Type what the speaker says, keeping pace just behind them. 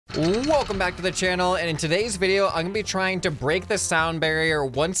Welcome back to the channel, and in today's video I'm gonna be trying to break the sound barrier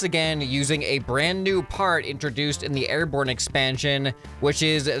once again using a brand new part introduced in the Airborne expansion, which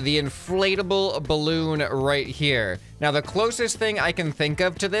is the inflatable balloon right here. Now the closest thing I can think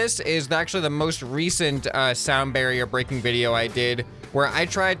of to this is actually the most recent sound barrier breaking video I did, where I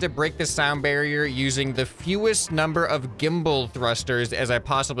tried to break the sound barrier using the fewest number of gimbal thrusters as I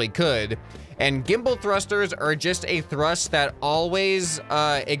possibly could. And gimbal thrusters are just a thrust that always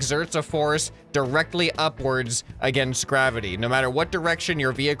exerts a force directly upwards against gravity. No matter what direction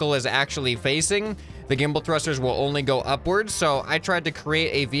your vehicle is actually facing, the gimbal thrusters will only go upwards. So I tried to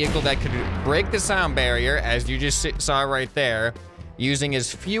create a vehicle that could break the sound barrier, as you just saw right there, using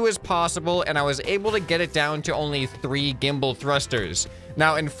as few as possible, and I was able to get it down to only 3 gimbal thrusters.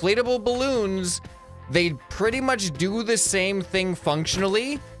 Now, inflatable balloons, they pretty much do the same thing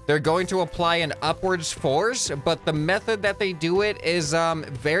functionally. They're going to apply an upwards force, but the method that they do it is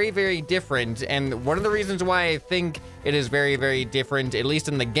very, very different. And one of the reasons why I think it is very, very different, at least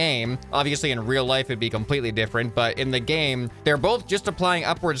in the game, obviously in real life it'd be completely different, but in the game, they're both just applying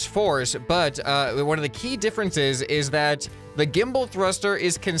upwards force, but one of the key differences is that the gimbal thruster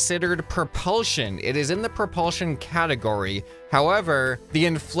is considered propulsion. It is in the propulsion category. However, the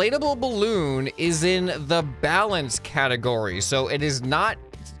inflatable balloon is in the balance category, so it is not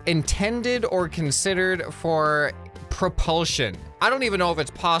intended or considered for propulsion. I don't even know if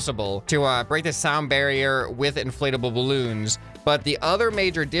it's possible to break the sound barrier with inflatable balloons, but the other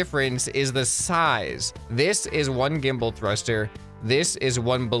major difference is the size. This is 1 gimbal thruster, this is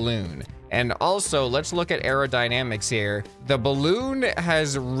 1 balloon. And also, let's look at aerodynamics here. The balloon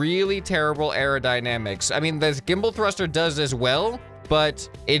has really terrible aerodynamics. I mean, the gimbal thruster does as well, but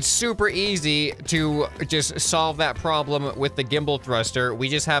it's super easy to just solve that problem with the gimbal thruster. We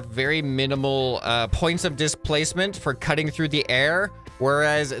just have very minimal points of displacement for cutting through the air,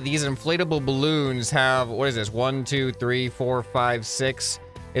 whereas these inflatable balloons have, what is this, 1, 2, 3, 4, 5, 6.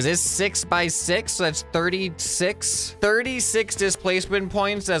 Is this 6 by 6? So that's 36? 36 displacement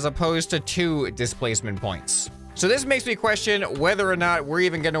points as opposed to 2 displacement points. So this makes me question whether or not we're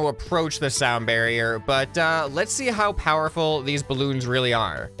even going to approach the sound barrier, but let's see how powerful these balloons really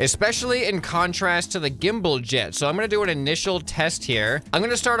are, especially in contrast to the gimbal jet. So I'm going to do an initial test here. I'm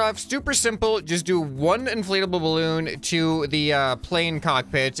going to start off super simple, just do 1 inflatable balloon to the plane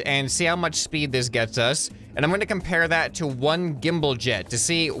cockpit and see how much speed this gets us. And I'm going to compare that to 1 gimbal jet to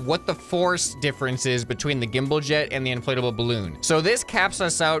see what the force difference is between the gimbal jet and the inflatable balloon. So this caps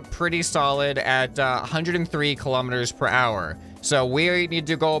us out pretty solid at 103 kilometers per hour. So we need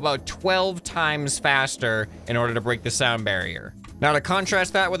to go about 12 times faster in order to break the sound barrier. Now to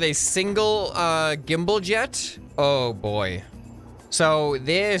contrast that with a single gimbal jet, oh boy. So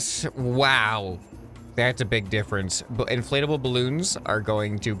this, wow. That's a big difference. But inflatable balloons are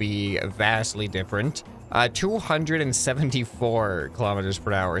going to be vastly different. 274 kilometers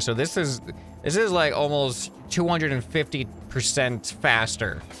per hour. So this is like almost 250%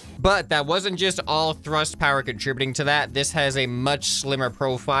 faster. But that wasn't just all thrust power contributing to that. This has a much slimmer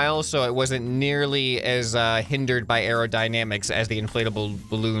profile, so it wasn't nearly as hindered by aerodynamics as the inflatable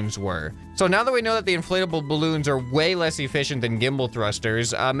balloons were. So now that we know that the inflatable balloons are way less efficient than gimbal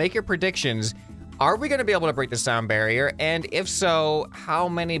thrusters, make your predictions. Are we going to be able to break the sound barrier? And if so, how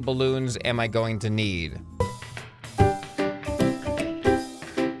many balloons am I going to need?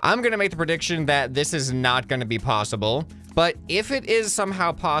 I'm going to make the prediction that this is not going to be possible. But if it is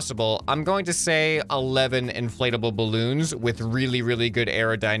somehow possible, I'm going to say 11 inflatable balloons with really, really good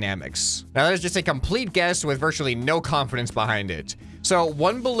aerodynamics. Now, that is just a complete guess with virtually no confidence behind it. So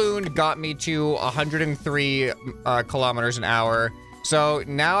 1 balloon got me to 103 kilometers an hour. So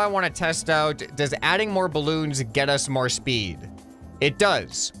now I want to test out, does adding more balloons get us more speed? It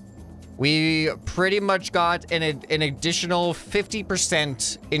does. We pretty much got an additional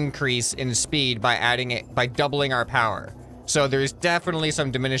 50% increase in speed by doubling our power. So there's definitely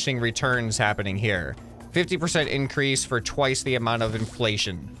some diminishing returns happening here. 50% increase for twice the amount of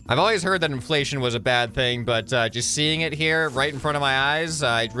inflation. I've always heard that inflation was a bad thing, but just seeing it here right in front of my eyes,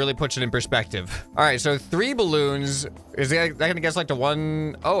 it really puts it in perspective. All right, so 3 balloons, is that gonna guess like to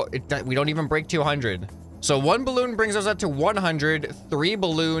 1? Oh, we don't even break 200. So 1 balloon brings us up to 100, 3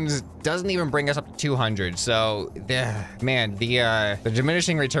 balloons doesn't even bring us up to 200. So, man, the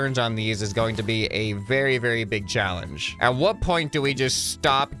diminishing returns on these is going to be a very, very big challenge. At what point do we just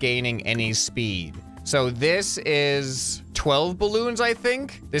stop gaining any speed? So this is 12 balloons, I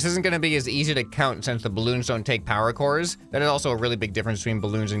think. This isn't going to be as easy to count since the balloons don't take power cores. That is also a really big difference between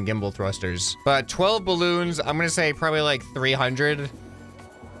balloons and gimbal thrusters. But 12 balloons, I'm going to say probably like 300.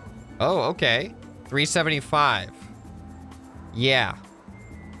 Oh, okay. 375. Yeah.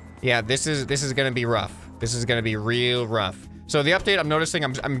 Yeah, this is gonna be rough. This is gonna be real rough. So the update, I'm noticing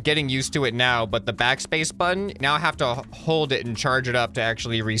I'm getting used to it now, but the backspace button, now I have to hold it and charge it up to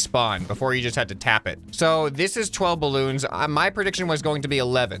actually respawn. Before you just had to tap it. So this is 12 balloons. My prediction was going to be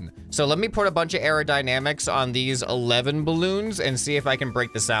 11. So let me put a bunch of aerodynamics on these 11 balloons and see if I can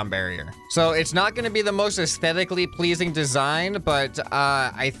break the sound barrier. So it's not gonna be the most aesthetically pleasing design, but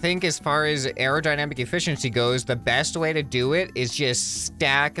I think as far as aerodynamic efficiency goes, the best way to do it is just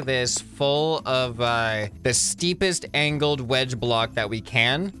stack this full of the steepest angled wedge block that we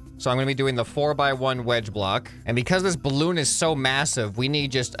can. So I'm gonna be doing the 4x1 wedge block. And because this balloon is so massive, we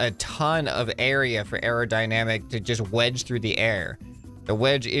need just a ton of area for aerodynamic to just wedge through the air. The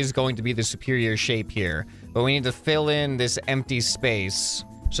wedge is going to be the superior shape here, but we need to fill in this empty space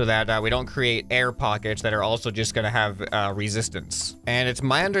so that we don't create air pockets that are also just gonna have resistance. And it's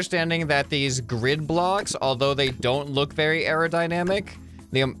my understanding that these grid blocks, although they don't look very aerodynamic,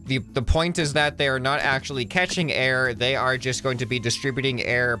 the point is that they are not actually catching air. They are just going to be distributing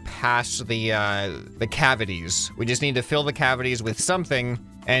air past the cavities. We just need to fill the cavities with something,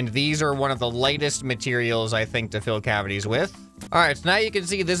 and these are one of the lightest materials, I think, to fill cavities with. All right, so now you can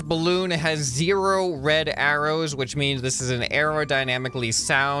see this balloon has 0 red arrows, which means this is an aerodynamically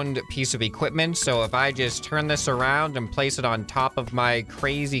sound piece of equipment. So if I just turn this around and place it on top of my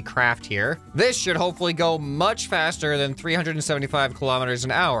crazy craft here, this should hopefully go much faster than 375 kilometers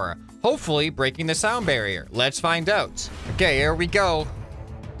an hour, hopefully breaking the sound barrier. Let's find out. Okay, here we go.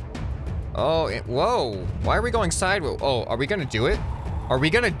 Oh, whoa. Why are we going sideways? Oh, are we gonna do it? Are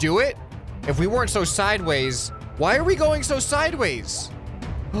we gonna do it? If we weren't so sideways, why are we going so sideways?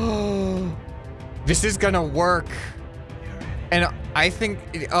 Oh, this is gonna work. And I think,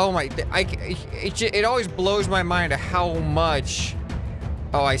 oh my, it always blows my mind how much.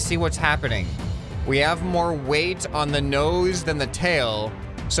 Oh, I see what's happening. We have more weight on the nose than the tail.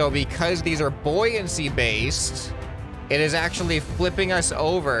 So because these are buoyancy based, it is actually flipping us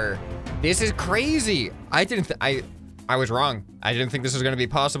over. This is crazy. I was wrong. I didn't think this was going to be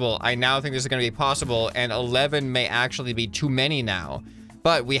possible. I now think this is going to be possible, and 11 may actually be too many now.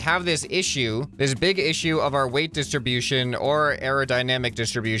 But we have this issue, this big issue of our weight distribution or aerodynamic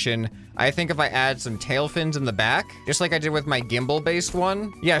distribution. I think if I add some tail fins in the back, just like I did with my gimbal-based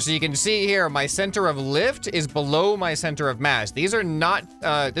one. Yeah, so you can see here, my center of lift is below my center of mass. These are not,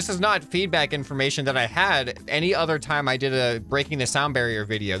 this is not feedback information that I had any other time I did a breaking the sound barrier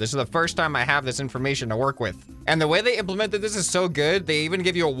video. This is the first time I have this information to work with. And the way they implemented this is so good, they even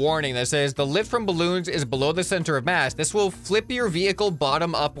give you a warning that says, the lift from balloons is below the center of mass. This will flip your vehicle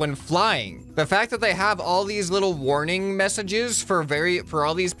bottom up when flying. The fact that they have all these little warning messages for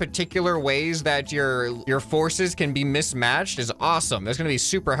all these particular ways that your forces can be mismatched is awesome. That's gonna be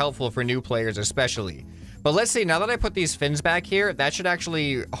super helpful for new players especially. But let's see, now that I put these fins back here, that should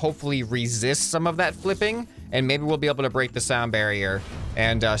actually hopefully resist some of that flipping, and maybe we'll be able to break the sound barrier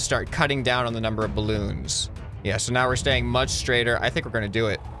and start cutting down on the number of balloons. Yeah, so now we're staying much straighter. I think we're gonna do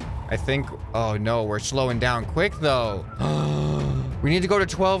it. I think, oh no, we're slowing down quick though. We need to go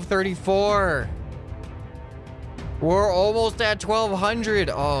to 1234. We're almost at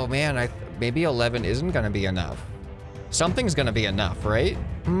 1200. Oh man, maybe 11 isn't gonna be enough. Something's gonna be enough, right?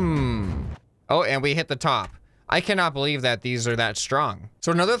 Oh, and we hit the top. I cannot believe that these are that strong.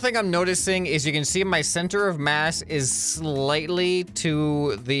 So another thing I'm noticing is you can see my center of mass is slightly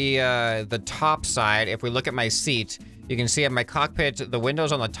to the top side. If we look at my seat, you can see at my cockpit, the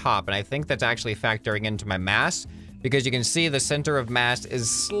window's on the top, and I think that's actually factoring into my mass, because you can see the center of mass is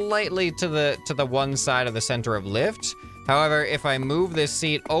slightly to the one side of the center of lift. However, if I move this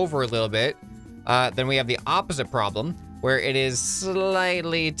seat over a little bit, then we have the opposite problem, where it is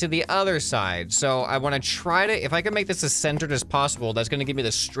slightly to the other side. So I want to try to, if I can make this as centered as possible, that's going to give me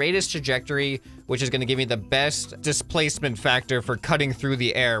the straightest trajectory, which is going to give me the best displacement factor for cutting through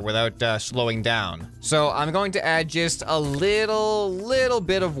the air without slowing down. So I'm going to add just a little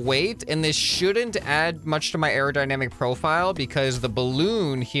bit of weight, and this shouldn't add much to my aerodynamic profile because the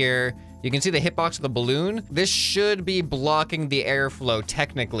balloon here, you can see the hitbox of the balloon. This should be blocking the airflow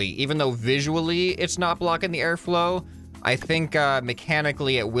technically, even though visually it's not blocking the airflow. I think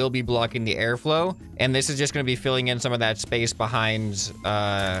mechanically it will be blocking the airflow, and this is just going to be filling in some of that space behind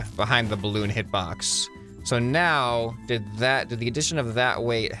the balloon hitbox. So now, did the addition of that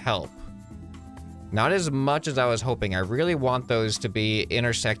weight help? Not as much as I was hoping. I really want those to be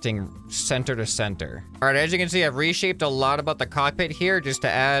intersecting center to center. All right, as you can see, I've reshaped a lot about the cockpit here just to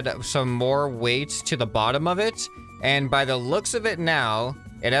add some more weight to the bottom of it. And by the looks of it now,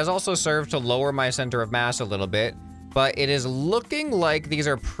 it has also served to lower my center of mass a little bit. but it is looking like these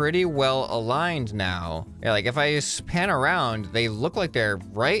are pretty well aligned now. Yeah, like if I pan around, they look like they're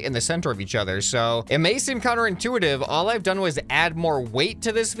right in the center of each other. So it may seem counterintuitive. All I've done was add more weight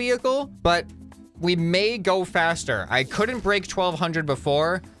to this vehicle, but we may go faster. I couldn't break 1200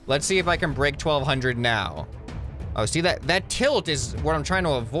 before. Let's see if I can break 1200 now. Oh, see that tilt is what I'm trying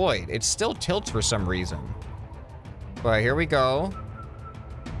to avoid. It still tilts for some reason. But here we go.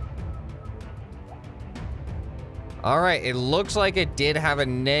 All right, it looks like it did have a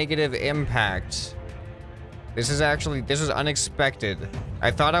negative impact. This is unexpected. I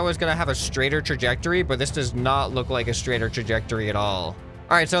thought I was gonna have a straighter trajectory, but this does not look like a straighter trajectory at all.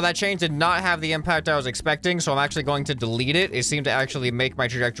 All right, so that change did not have the impact I was expecting, so I'm actually going to delete it. It seemed to actually make my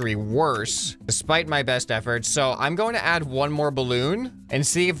trajectory worse, despite my best efforts. So I'm going to add one more balloon and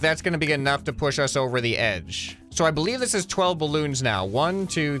see if that's going to be enough to push us over the edge. So I believe this is 12 balloons now. 1,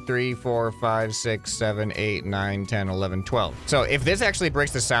 2, 3, 4, 5, 6, 7, 8, 9, 10, 11, 12. So if this actually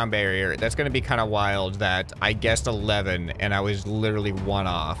breaks the sound barrier, that's going to be kind of wild that I guessed 11 and I was literally 1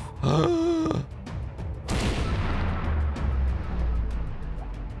 off.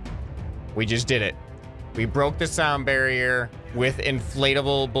 We just did it. We broke the sound barrier with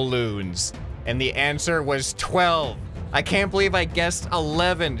inflatable balloons. And the answer was 12. I can't believe I guessed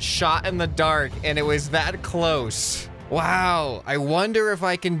 11, shot in the dark, and it was that close. Wow, I wonder if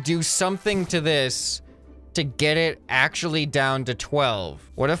I can do something to this to get it actually down to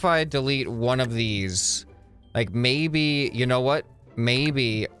 12. What if I delete one of these? Like maybe, you know what?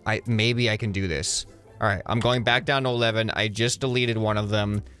 Maybe I can do this. All right, I'm going back down to 11. I just deleted one of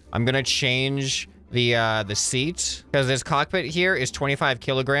them. I'm gonna change the seat because this cockpit here is 25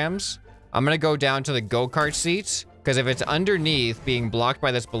 kilograms. I'm gonna go down to the go-kart seat because if it's underneath being blocked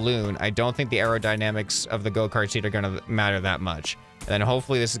by this balloon, I don't think the aerodynamics of the go-kart seat are gonna matter that much. And then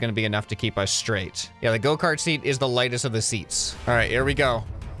hopefully this is gonna be enough to keep us straight. Yeah, the go-kart seat is the lightest of the seats. All right, here we go.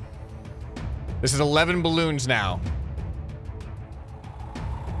 This is 11 balloons now.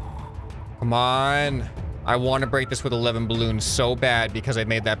 Come on. I want to break this with 11 balloons so bad because I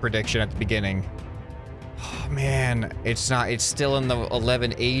made that prediction at the beginning. Oh, man, it's still in the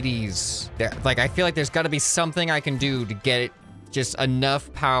 1180s. Like, I feel like there's got to be something I can do to get it just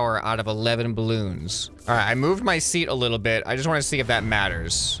enough power out of 11 balloons. All right, I moved my seat a little bit. I just want to see if that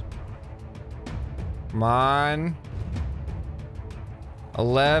matters. Come on.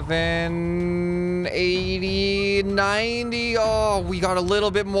 11, 80, 90. Oh, we got a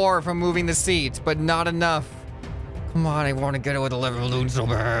little bit more from moving the seats, but not enough. Come on, I want to get it with 11 balloons so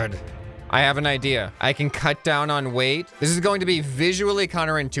bad. I have an idea. I can cut down on weight. This is going to be visually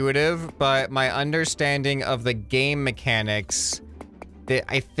counterintuitive, but my understanding of the game mechanics,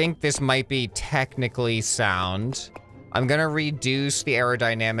 I think this might be technically sound. I'm gonna reduce the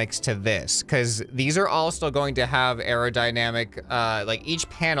aerodynamics to this because these are all still going to have aerodynamic, like each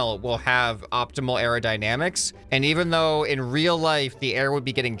panel will have optimal aerodynamics. And even though in real life, the air would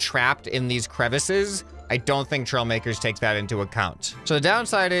be getting trapped in these crevices, I don't think Trailmakers takes that into account. So the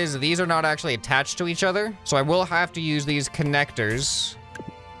downside is these are not actually attached to each other. So I will have to use these connectors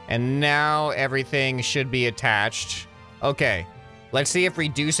and now everything should be attached. Okay. Let's see if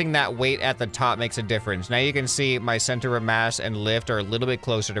reducing that weight at the top makes a difference. Now you can see my center of mass and lift are a little bit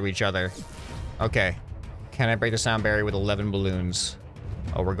closer to each other. Okay. Can I break the sound barrier with 11 balloons?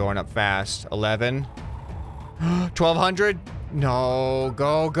 Oh, we're going up fast. 11. 1200? No.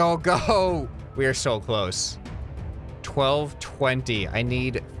 Go, go, go. We are so close. 1220. I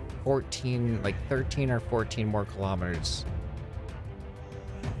need 14, like 13 or 14 more kilometers.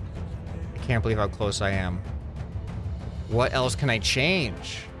 I can't believe how close I am. What else can I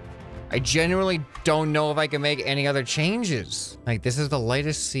change? I genuinely don't know if I can make any other changes. Like, this is the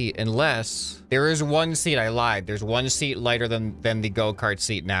lightest seat, unless there is one seat. I lied. There's one seat lighter than the go-kart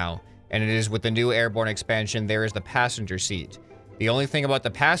seat now. And it is with the new Airborne expansion, there is the passenger seat. The only thing about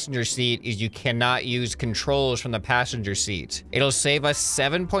the passenger seat is you cannot use controls from the passenger seat. It'll save us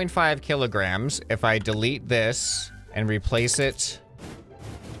 7.5 kilograms if I delete this and replace it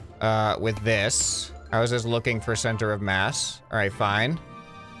with this. I was just looking for center of mass. All right, fine.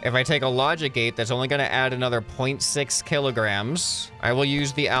 If I take a logic gate, that's only gonna add another 0.6 kilograms. I will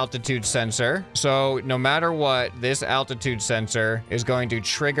use the altitude sensor. So no matter what, this altitude sensor is going to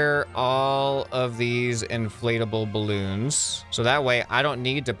trigger all of these inflatable balloons. So that way I don't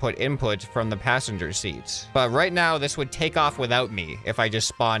need to put input from the passenger seat. But right now this would take off without me if I just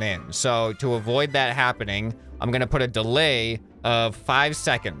spawn in. So to avoid that happening, I'm gonna put a delay of 5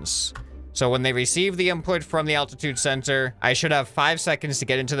 seconds. So when they receive the input from the altitude sensor, I should have 5 seconds to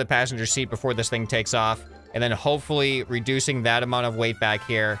get into the passenger seat before this thing takes off. And then hopefully reducing that amount of weight back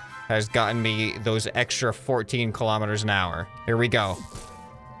here has gotten me those extra 14 kilometers an hour. Here we go.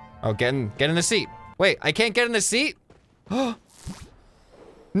 Oh, get in the seat. Wait, I can't get in the seat?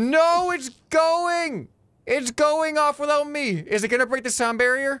 No, it's going! It's going off without me. Is it gonna break the sound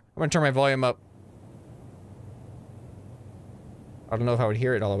barrier? I'm gonna turn my volume up. I don't know if I would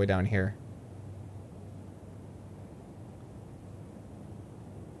hear it all the way down here.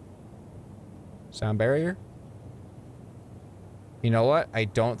 Sound barrier? You know what? I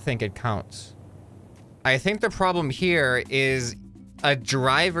don't think it counts. I think the problem here is a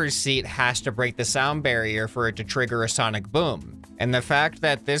driver's seat has to break the sound barrier for it to trigger a sonic boom. And the fact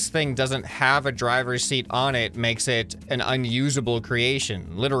that this thing doesn't have a driver's seat on it makes it an unusable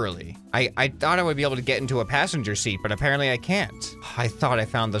creation, literally. I thought I would be able to get into a passenger seat, but apparently I can't. I thought I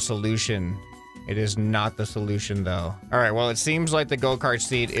found the solution. It is not the solution, though. All right, well, it seems like the go-kart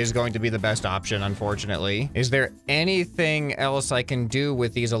seat is going to be the best option, unfortunately. Is there anything else I can do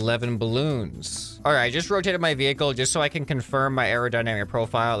with these 11 balloons? All right, I just rotated my vehicle just so I can confirm my aerodynamic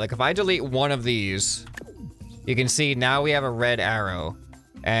profile. Like, if I delete one of these, you can see now we have a red arrow,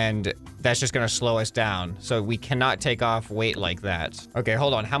 and that's just gonna slow us down. So we cannot take off weight like that. Okay,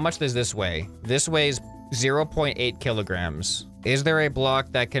 hold on. How much does this weigh? This weighs 0.8 kilograms. Is there a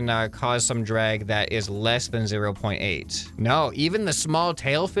block that can cause some drag that is less than 0.8? No, even the small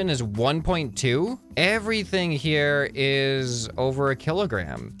tail fin is 1.2. Everything here is over a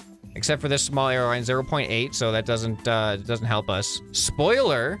kilogram, except for this small airline, 0.8. So that doesn't help us.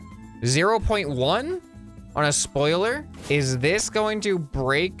 Spoiler, 0.1 on a spoiler. Is this going to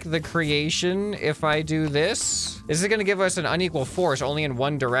break the creation if I do this? This is going to give us an unequal force only in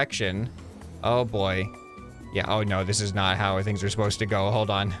one direction. Oh boy. Yeah, oh no, this is not how things are supposed to go. Hold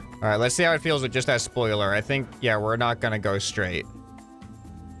on. All right, let's see how it feels with just that spoiler. I think, yeah, we're not gonna go straight.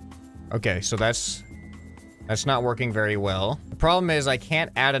 Okay, so that's not working very well. The problem is I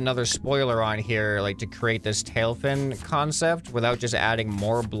can't add another spoiler on here, like, to create this tail fin concept without just adding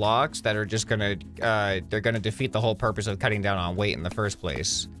more blocks that are just gonna, they're gonna defeat the whole purpose of cutting down on weight in the first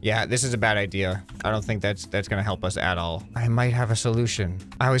place. Yeah, this is a bad idea. I don't think that's gonna help us at all. I might have a solution.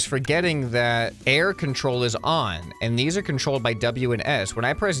 I was forgetting that air control is on, and these are controlled by W and S. When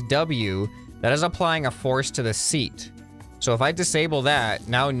I press W, that is applying a force to the seat. So if I disable that,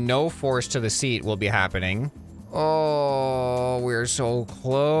 now no force to the seat will be happening. Oh, we're so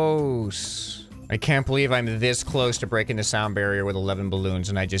close. I can't believe I'm this close to breaking the sound barrier with 11 balloons,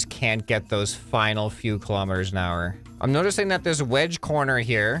 and I just can't get those final few kilometers an hour. I'm noticing that this wedge corner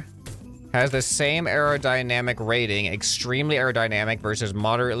here has the same aerodynamic rating, extremely aerodynamic versus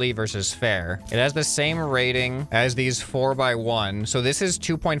moderately versus fair. It has the same rating as these 4x1. So this is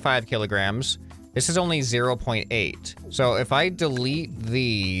 2.5 kilograms. This is only 0.8. So if I delete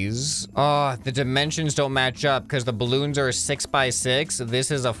these, the dimensions don't match up because the balloons are 6x6.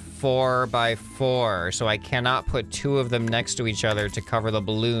 This is a 4x4. So I cannot put two of them next to each other to cover the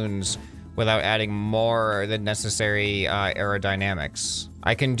balloons without adding more than necessary aerodynamics.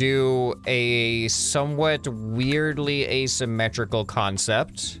 I can do a somewhat weirdly asymmetrical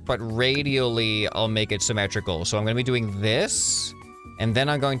concept, but radially I'll make it symmetrical. So I'm gonna be doing this, and then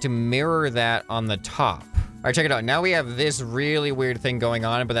I'm going to mirror that on the top. All right, check it out. Now we have this really weird thing going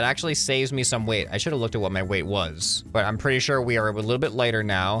on, but that actually saves me some weight. I should have looked at what my weight was, but I'm pretty sure we are a little bit lighter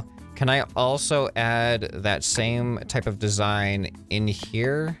now. Can I also add that same type of design in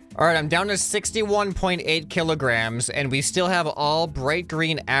here? All right, I'm down to 61.8 kilograms, and we still have all bright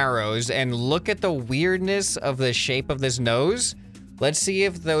green arrows, and look at the weirdness of the shape of this nose. Let's see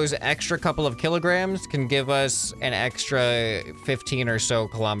if those extra couple of kilograms can give us an extra 15 or so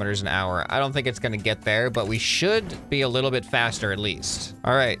kilometers an hour. I don't think it's gonna get there, but we should be a little bit faster at least.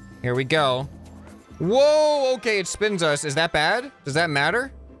 All right, here we go. Whoa, okay, it spins us. Is that bad? Does that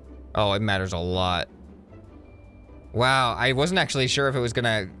matter? Oh, it matters a lot. Wow, I wasn't actually sure if it was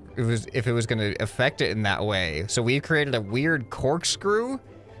gonna affect it in that way. So we've created a weird corkscrew.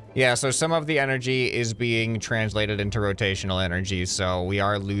 Yeah, so some of the energy is being translated into rotational energy, so we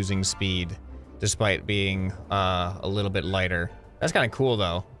are losing speed despite being a little bit lighter. That's kind of cool,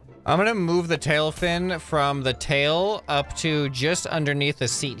 though. I'm gonna move the tail fin from the tail up to just underneath the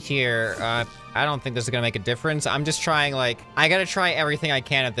seat here. I don't think this is gonna make a difference. I'm just trying, like, I gotta try everything I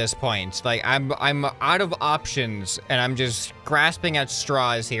can at this point. Like, I'm out of options, and I'm just grasping at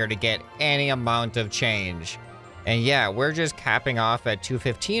straws here to get any amount of change. And yeah, we're just capping off at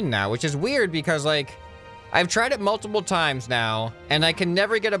 215 now, which is weird because, like, I've tried it multiple times now, and I can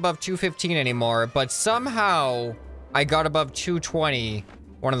never get above 215 anymore, but somehow I got above 220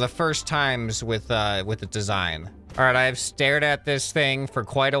 one of the first times with the design. All right, I've stared at this thing for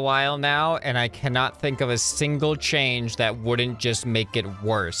quite a while now, and I cannot think of a single change that wouldn't just make it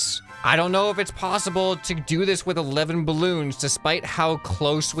worse. I don't know if it's possible to do this with 11 balloons, despite how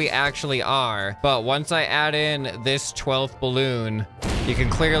close we actually are. But once I add in this 12th balloon, you can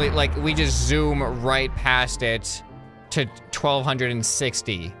clearly, like, we just zoom right past it to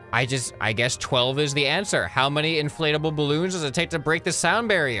 1260. I guess 12 is the answer. How many inflatable balloons does it take to break the sound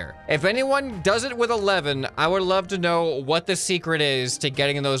barrier? If anyone does it with 11, I would love to know what the secret is to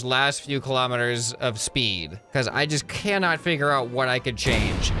getting those last few kilometers of speed, because I just cannot figure out what I could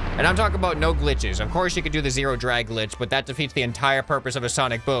change. And I'm talking about no glitches. Of course, you could do the zero drag glitch, but that defeats the entire purpose of a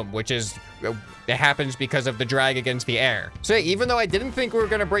sonic boom, which is, it happens because of the drag against the air. So even though I didn't think we were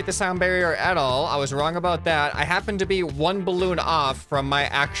gonna break the sound barrier at all, I was wrong about that. I happened to be one balloon off from my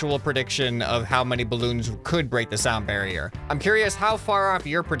actual prediction of how many balloons could break the sound barrier. I'm curious how far off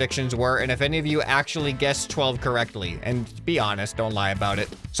your predictions were, and if any of you actually guessed 12 correctly. And be honest, don't lie about it.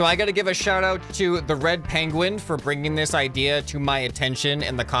 So I gotta give a shout out to the Red Penguin for bringing this idea to my attention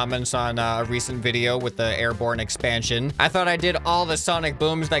in the comments on a recent video with the Airborne expansion. I thought I did all the sonic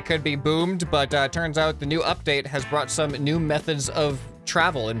booms that could be boomed, but turns out the new update has brought some new methods of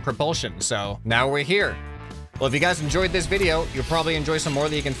travel and propulsion, so now we're here. Well, if you guys enjoyed this video, you'll probably enjoy some more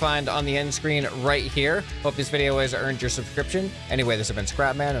that you can find on the end screen right here. Hope this video has earned your subscription. Anyway, this has been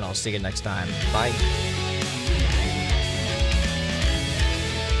ScrapMan, and I'll see you next time. Bye.